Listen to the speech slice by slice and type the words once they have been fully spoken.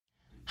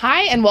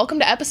Hi, and welcome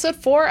to episode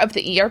 4 of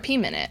the ERP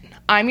Minute.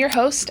 I'm your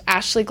host,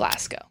 Ashley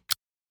Glasgow.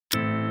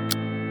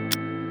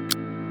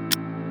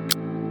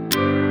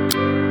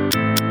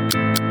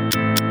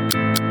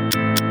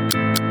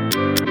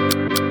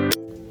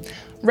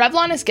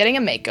 Revlon is getting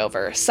a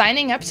makeover,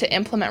 signing up to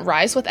implement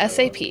RISE with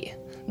SAP.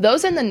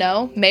 Those in the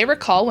know may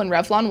recall when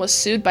Revlon was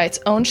sued by its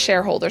own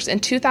shareholders in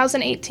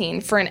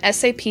 2018 for an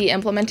SAP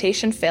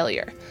implementation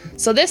failure.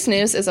 So this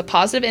news is a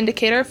positive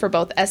indicator for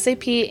both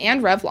SAP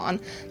and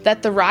Revlon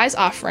that the RISE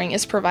offering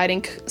is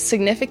providing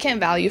significant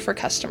value for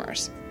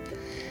customers.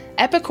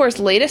 Epicor's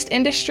latest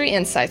Industry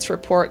Insights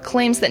report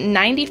claims that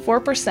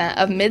 94%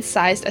 of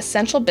mid-sized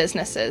essential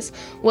businesses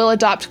will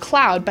adopt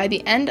cloud by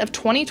the end of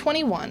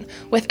 2021,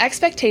 with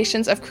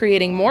expectations of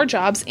creating more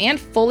jobs and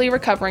fully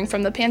recovering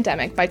from the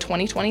pandemic by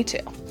 2022.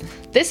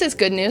 This is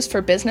good news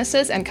for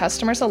businesses and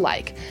customers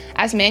alike,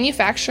 as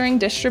manufacturing,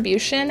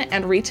 distribution,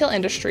 and retail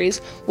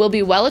industries will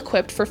be well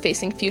equipped for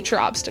facing future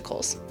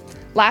obstacles.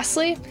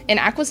 Lastly, in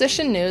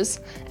acquisition news,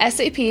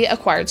 SAP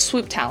acquired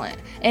Swoop Talent,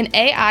 an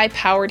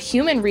AI-powered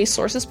human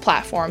resources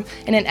platform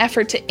in an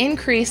effort to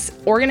increase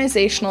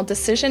organizational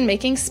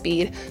decision-making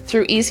speed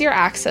through easier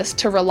access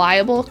to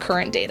reliable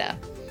current data.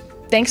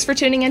 Thanks for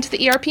tuning into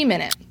the ERP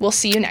Minute. We'll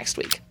see you next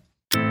week.